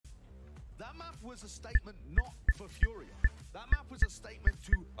was a statement not for Furia. That map was a statement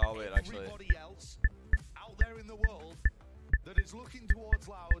to everybody else out there in the world that is looking towards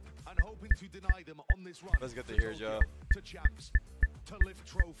Loud and hoping to deny them on this run. Let's get to here, Joe. To champs, to lift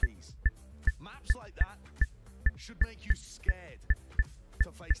trophies. Maps like that should make you scared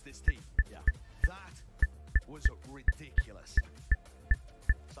to face this team. Yeah. That was ridiculous.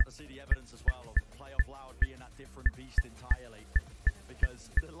 Start to see the evidence as well of Playoff Loud being that different beast entirely. Because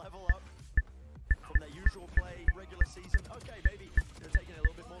the level up from their usual play regular season, okay, maybe they're taking it a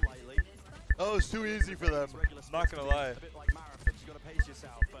little bit more lightly. Oh, it's too easy for them. Not gonna lie. A bit like marathons, you gotta pace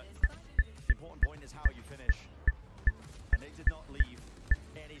yourself, but the important point is how you finish. And they did not leave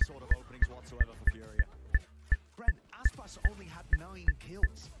any sort of openings whatsoever for Furia. Brent, Aspas only had 9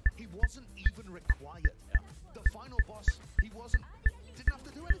 kills. He wasn't even required. Yeah. The final boss, didn't have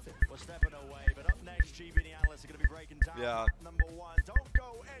to do anything. We're stepping away, but up next, GB and the analysts are going to be breaking down. Yeah. Number 1, don't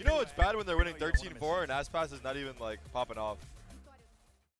go anywhere. You know it's bad when they're winning 13-4 and Aspas is not even like popping off.